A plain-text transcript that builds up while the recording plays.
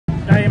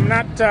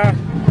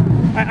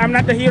I'm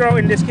not the hero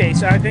in this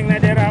case. I think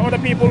that there are other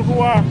people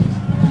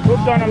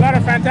who've done a lot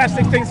of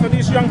fantastic things for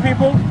these young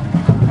people.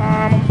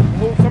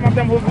 Some of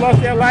them who've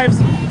lost their lives,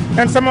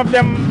 and some of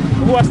them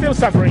who are still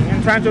suffering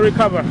and trying to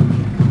recover.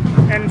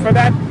 And for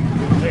that,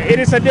 it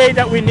is a day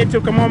that we need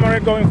to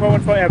commemorate going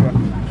forward forever.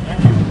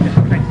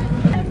 Thank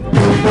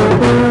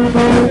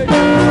you.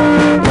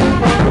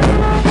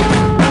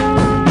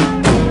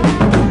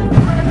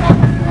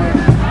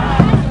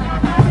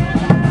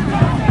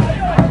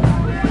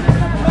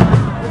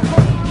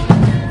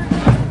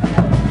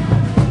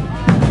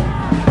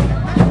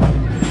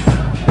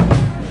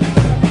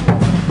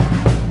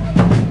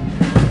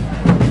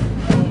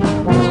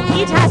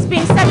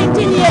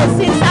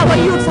 Since our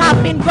youths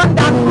have been gunned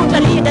down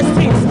brutally in the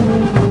streets,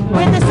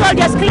 with the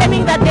soldiers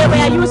claiming that they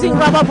were using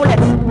rubber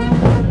bullets,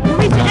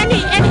 which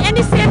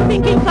any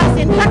sane-thinking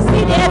person can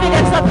see the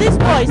evidence of these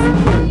boys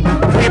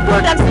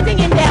crippled and sitting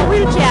in their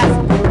wheelchairs.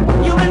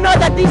 You will know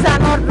that these are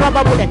not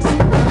rubber bullets.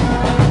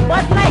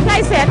 But like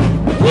I said,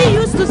 he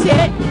used to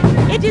say,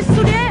 it is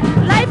today,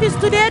 life is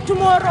today,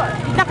 tomorrow,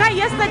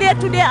 yesterday,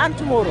 today and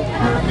tomorrow.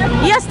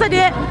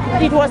 Yesterday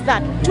it was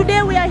that.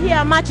 Today we are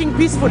here marching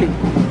peacefully,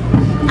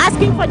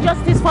 asking for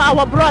justice for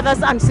our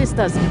brothers and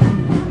sisters.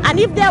 And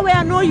if there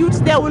were no youths,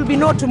 there will be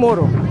no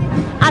tomorrow.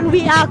 And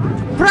we are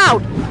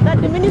proud that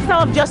the Minister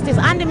of Justice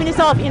and the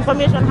Minister of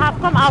Information have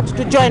come out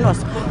to join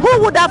us.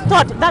 Who would have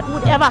thought that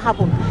would ever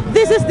happen?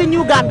 This is the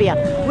new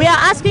Gambia. We are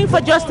asking for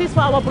justice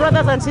for our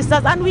brothers and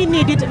sisters, and we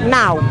need it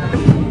now.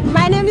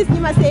 My name is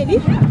Nima Sedi,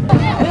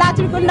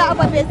 Latrikunda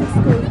Upper Basic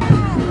School.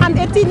 I'm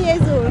 18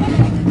 years old.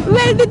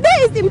 Well, the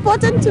day is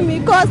important to me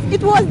because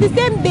it was the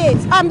same day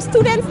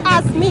students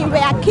as me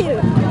were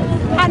killed.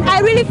 And I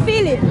really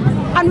feel it.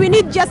 And we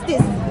need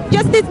justice.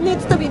 Justice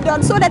needs to be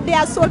done so that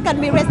their soul can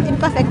be rest in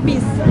perfect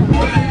peace.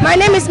 My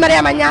name is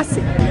Maria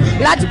Manyasi,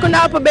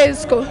 Latrikunda Upper Basic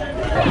School.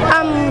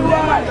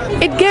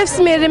 It gives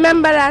me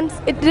remembrance.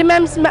 It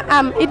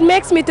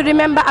makes me to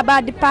remember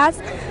about the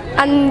past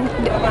and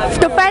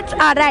to fight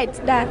our rights.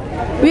 That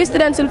we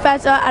students will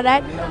fight our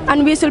rights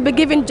and we should be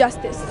given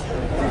justice.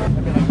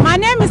 My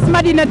name is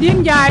Madina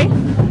Dingjai.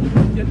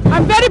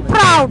 I'm very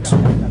proud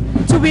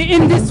to be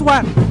in this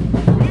one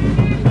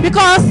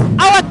because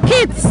our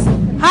kids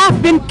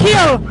have been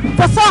killed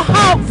for so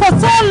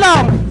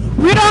long.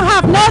 We don't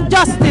have no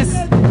justice.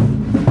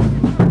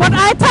 But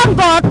I thank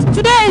God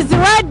today is the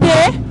right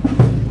day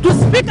to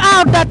speak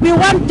out that we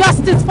want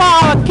justice for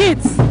our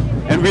kids.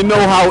 And we know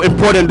how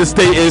important this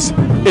day is.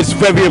 It's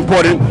very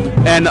important.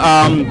 And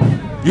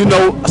you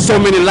know, so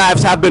many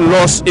lives have been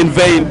lost in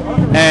vain,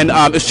 and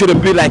it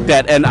shouldn't be like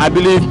that. And I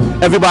believe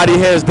everybody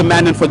here is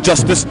demanding for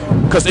justice,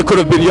 because it could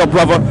have been your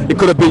brother, it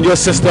could have been your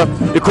sister,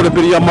 it could have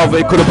been your mother,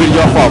 it could have been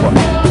your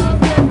father.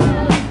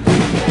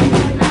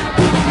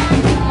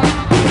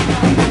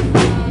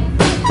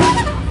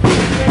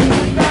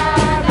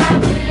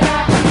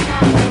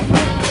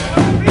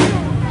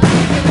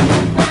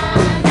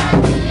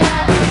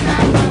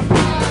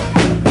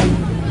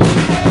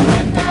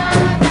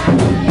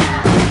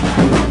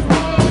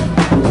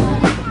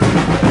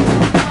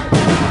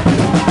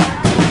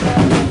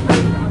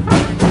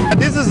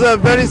 A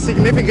very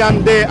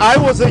significant day. I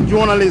was a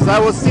journalist. I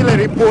was still a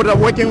reporter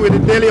working with the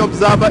Daily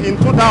Observer in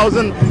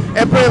 2000,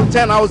 April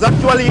 10. I was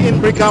actually in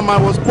Brikama.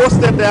 I was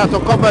posted there to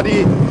cover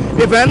the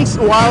events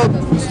while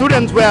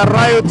students were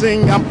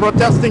rioting and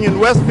protesting in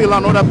Westfield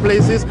and other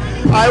places.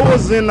 I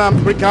was in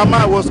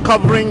Brikama. I was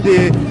covering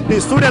the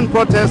student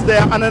protest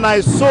there, and then I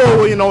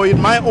saw, you know, in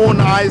my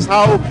own eyes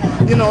how,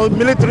 you know,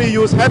 military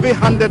use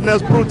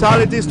heavy-handedness,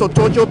 brutalities to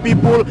torture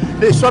people.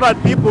 They shot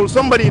at people.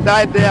 Somebody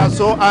died there.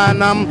 So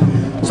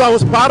I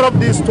was part of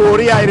this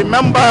story. I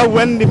remember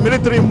when the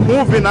military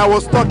moved in, I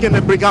was stuck in the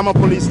Brikama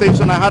police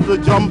station. I had to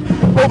jump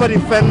over the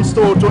fence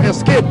to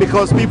escape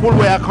because people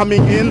were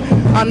coming in.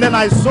 And then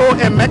I saw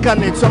a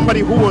mechanic, somebody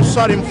who was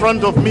shot in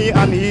front of me,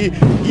 and he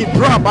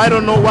dropped. I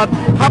don't know what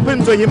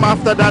happened to him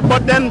after that.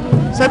 But then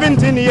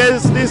 17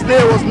 years, this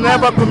day was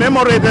never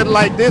commemorated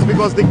like this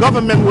because the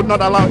government would not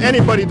allow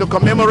anybody to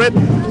commemorate.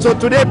 So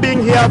today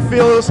being here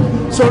feels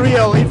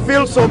surreal. It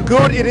feels so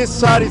good. It is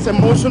sad, it's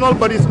emotional,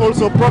 but it's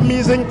also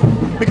promising,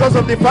 because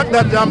of the fact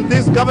that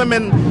this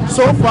government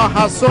so far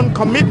has shown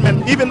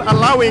commitment, even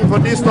allowing for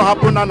this to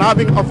happen, and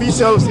having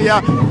officials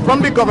here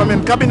from the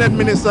government, cabinet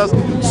ministers,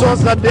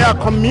 shows that they are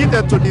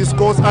committed to this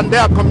cause and they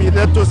are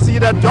committed to see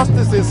that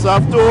justice is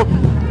served to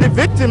the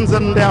victims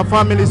and their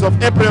families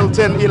of April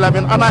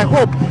 10/11. And I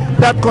hope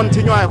that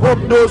continue. I hope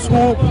those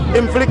who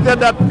inflicted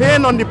that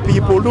pain on the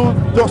people,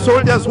 the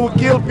soldiers who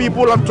killed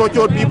people and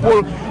tortured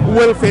people,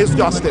 will face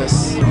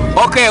justice.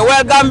 Okay,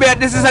 well, Gambia,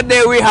 this is a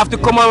day we have to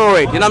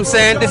commemorate. You know what I'm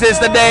saying? This is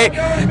the day,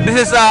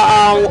 this is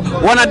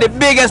one of the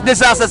biggest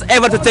disasters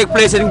ever to take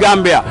place in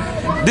Gambia.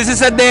 This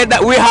is a day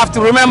that we have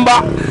to remember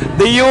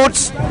the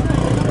youths,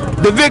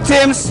 the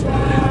victims,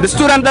 the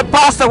students that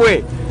passed away.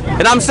 You know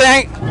what I'm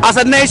saying? As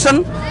a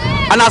nation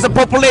and as a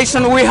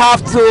population, we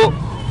have to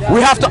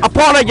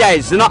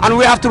apologize, you know, and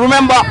we have to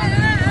remember,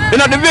 you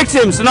know, the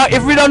victims. You know,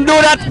 if we don't do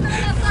that,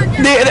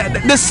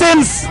 the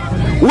sins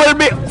will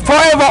be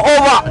forever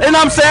over you know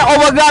what I'm saying,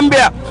 over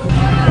Gambia.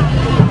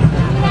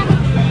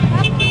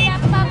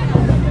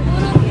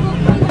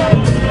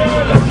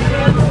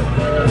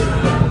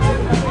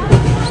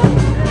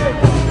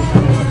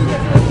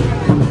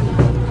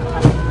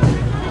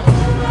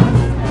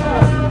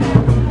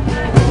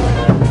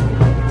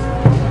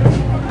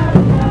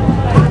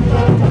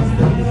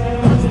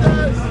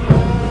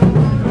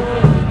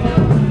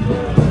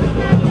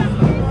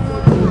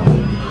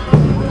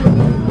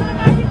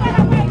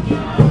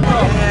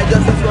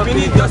 We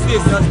need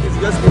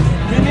justice.